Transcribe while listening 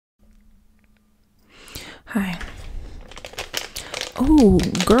Hi. Oh,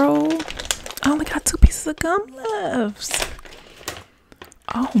 girl. I only got 2 pieces of gum left.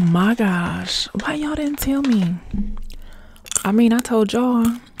 Oh my gosh. Why y'all didn't tell me? I mean, I told y'all.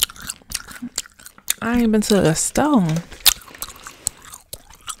 I ain't been to a store.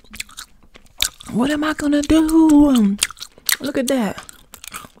 What am I gonna do? Look at that.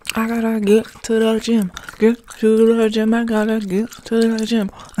 I gotta get to the gym. Get to the gym. I gotta get to the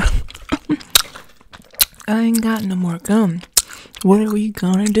gym. I ain't got no more gum. What are we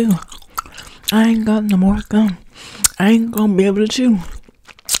gonna do? I ain't got no more gum. I ain't gonna be able to chew.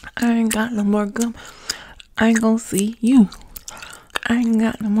 I ain't got no more gum. I ain't gonna see you. I ain't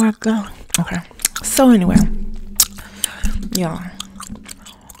got no more gum. Okay. So anyway, y'all,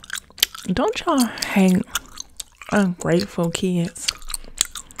 don't y'all hate ungrateful kids?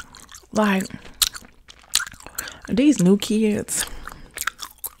 Like, these new kids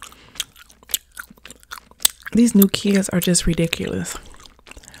are just ridiculous.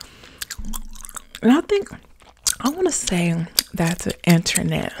 And I want to say that the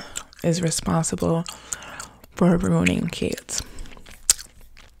internet is responsible for ruining kids.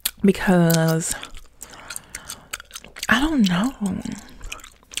 Because, I don't know,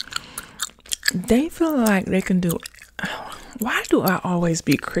 they feel like they can do. Why do I always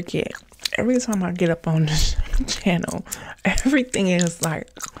be cricket? Every time I get up on this channel, everything is like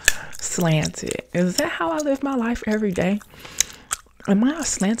slanted. Is that how I live my life every day? Am I a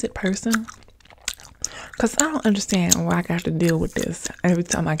slanted person? Because I don't understand why I got to deal with this every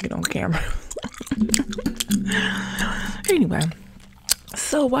time I get on camera. Anyway,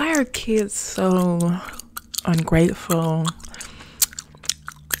 so why are kids so ungrateful?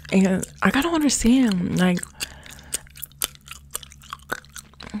 And I gotta understand, like,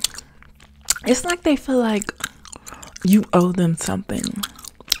 it's like they feel like you owe them something.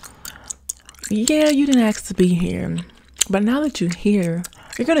 Yeah, you didn't ask to be here, but now that you're here,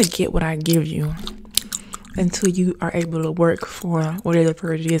 you're gonna get what I give you until you are able to work for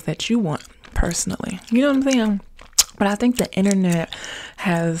whatever it is that you want personally. You know what I'm saying? But I think the internet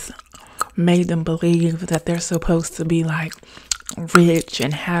has made them believe that they're supposed to be like rich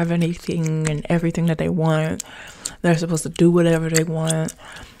and have anything and everything that they want. They're supposed to do whatever they want.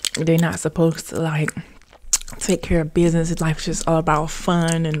 They're not supposed to like take care of business. Life's just all about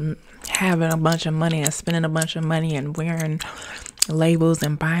fun and having a bunch of money and spending a bunch of money and wearing labels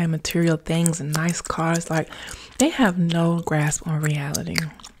and buying material things and nice cars. Like, they have no grasp on reality.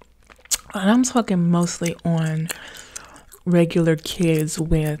 And I'm talking mostly on regular kids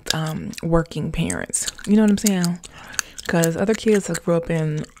with working parents. You know what I'm saying? Because other kids that grew up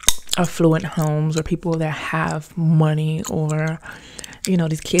in affluent homes or people that have money, or, you know,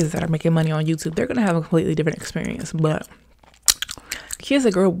 these kids that are making money on YouTube, they're going to have a completely different experience. But kids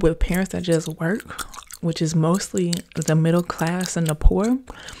that grow up with parents that just work, which is mostly the middle class and the poor,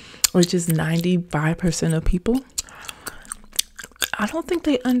 which is 95% of people, I don't think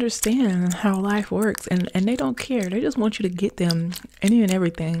they understand how life works, and they don't care. They just want you to get them any and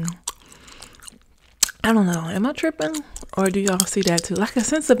everything. I don't know. Am I tripping? Or do y'all see that too? Like a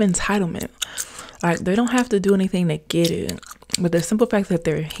sense of entitlement. Like, they don't have to do anything to get it. But the simple fact that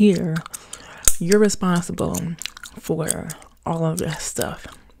they're here, you're responsible for all of that stuff.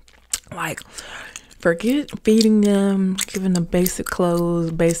 Like, forget feeding them, giving them basic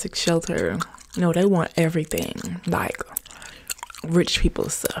clothes, basic shelter. No, they want everything. Like, rich people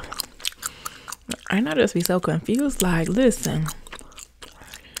stuff. And I just be so confused. Like, listen,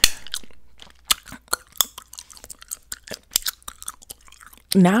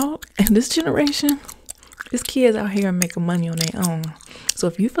 now in this generation, there's kids out here making money on their own. So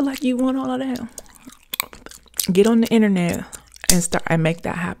if you feel like you want all of that, get on the internet and start and make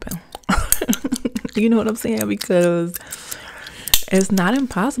that happen. You know what I'm saying? Because it's not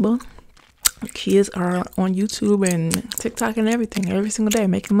impossible. Kids are on YouTube and TikTok and everything every single day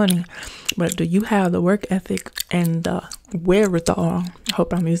making money. But do you have the work ethic and the wherewithal, I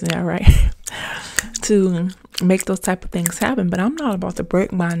hope I'm using that right, to make those type of things happen? But I'm not about to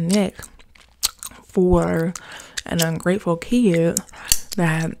break my neck for an ungrateful kid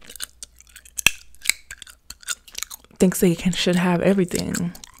that thinks they should have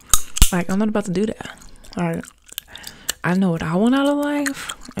everything. Like, I'm not about to do that. All right. I know what I want out of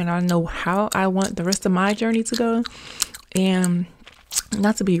life, and I know how I want the rest of my journey to go. And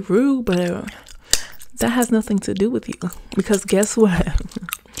not to be rude, but that has nothing to do with you. Because guess what?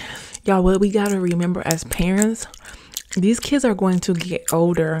 Y'all, what we got to remember as parents, these kids are going to get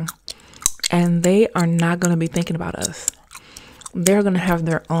older, and they are not going to be thinking about us. They're going to have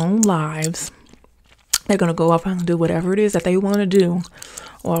their own lives. They're going to go off and do whatever it is that they want to do.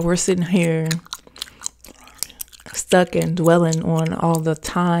 While we're sitting here stuck and dwelling on all the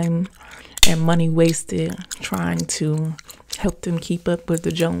time and money wasted trying to help them keep up with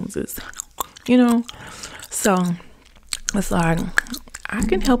the Joneses, you know? So it's like, I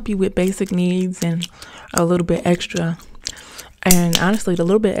can help you with basic needs and a little bit extra. And honestly, the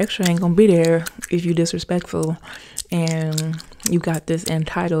little bit extra ain't gonna be there if you disrespectful and you got this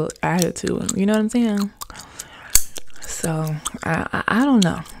entitled attitude. You know what I'm saying? So I don't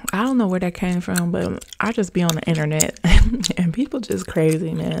know. I don't know where that came from, but I just be on the internet and people just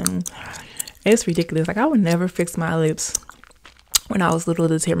crazy, man. It's ridiculous. Like, I would never fix my lips when I was little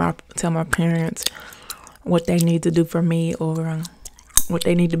to tell my parents what they need to do for me or what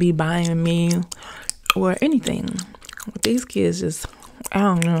they need to be buying me or anything. With these kids, just, I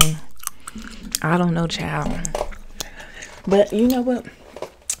don't know. I don't know, child. But you know what?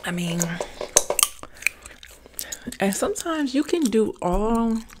 I mean, and sometimes you can do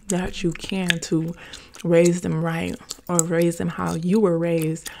all that you can to raise them right or raise them how you were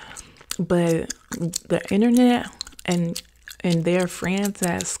raised. But the internet and their friends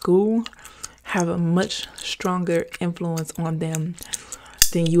at school have a much stronger influence on them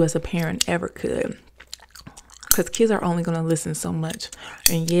than you as a parent ever could. Because kids are only going to listen so much.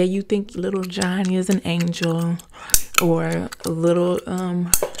 And yeah, you think little Johnny is an angel, or little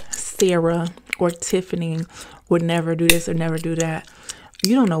Sarah or Tiffany would never do this or never do that.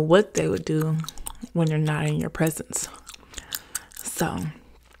 You don't know what they would do when they're not in your presence. So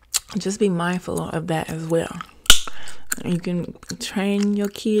just be mindful of that as well. You can train your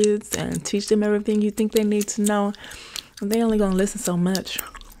kids and teach them everything you think they need to know. They only going to listen so much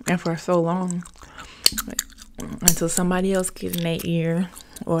and for so long, until somebody else gets in their ear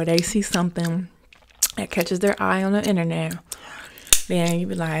or they see something that catches their eye on the internet. Then you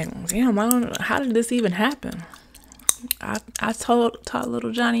be like, damn, how did this even happen? I taught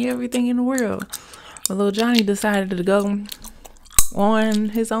little Johnny everything in the world. But little Johnny decided to go on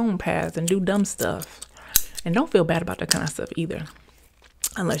his own path and do dumb stuff. And don't feel bad about that kind of stuff either,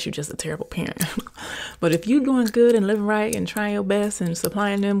 unless you're just a terrible parent. But if you're doing good and living right and trying your best and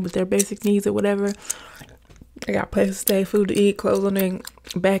supplying them with their basic needs or whatever, they got places to stay, food to eat, clothes on their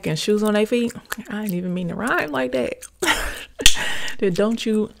back, and shoes on their feet. I didn't even mean to rhyme like that. Then don't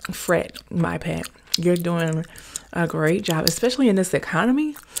you fret, my pet. You're doing a great job, especially in this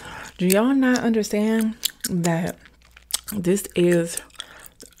economy. Do y'all not understand that this is,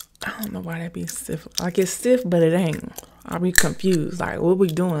 I don't know why that be stiff. Like, it's stiff, but it ain't. I'll be confused. Like, what we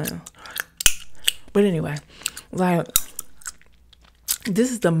doing? But anyway, like,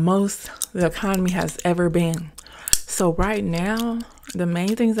 this is the most the economy has ever been. So right now, the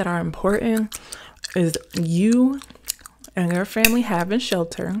main things that are important is you and your family having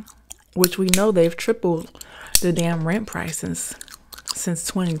shelter, which we know they've tripled the damn rent prices since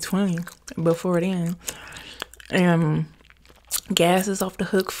 2020. Before then, and gas is off the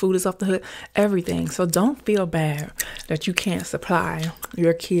hook, food is off the hook, everything. So don't feel bad that you can't supply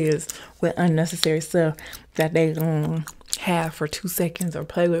your kids with unnecessary stuff that they gonna have for 2 seconds or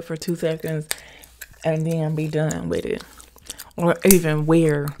play with for 2 seconds and then be done with it, or even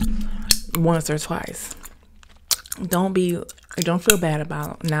wear once or twice. Don't feel bad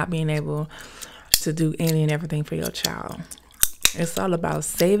about not being able to do any and everything for your child. It's all about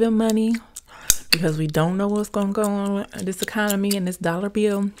saving money, because we don't know what's going to go on with this economy and this dollar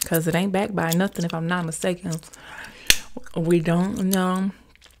bill, because it ain't backed by nothing, if I'm not mistaken. We don't know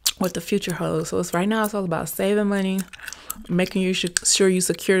what the future holds. So right now it's all about saving money, making sure you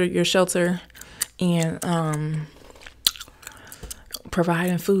secure your shelter, and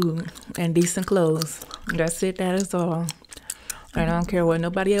providing food and decent clothes. That's it. That is all. I don't care what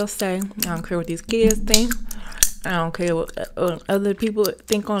nobody else say. I don't care what these kids think. I don't care what other people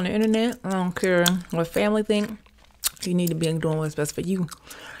think on the internet. I don't care what family think. You need to be doing what's best for you.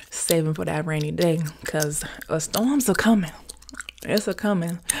 Saving for that rainy day, because storms are coming. It's a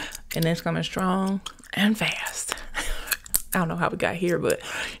coming, and it's coming strong and fast. I don't know how we got here, but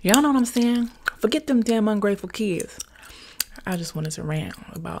y'all know what I'm saying? Forget them damn ungrateful kids. I just wanted to rant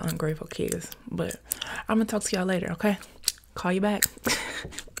about ungrateful kids, but I'm going to talk to y'all later, okay? Call you back.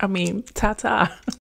 I mean, ta-ta.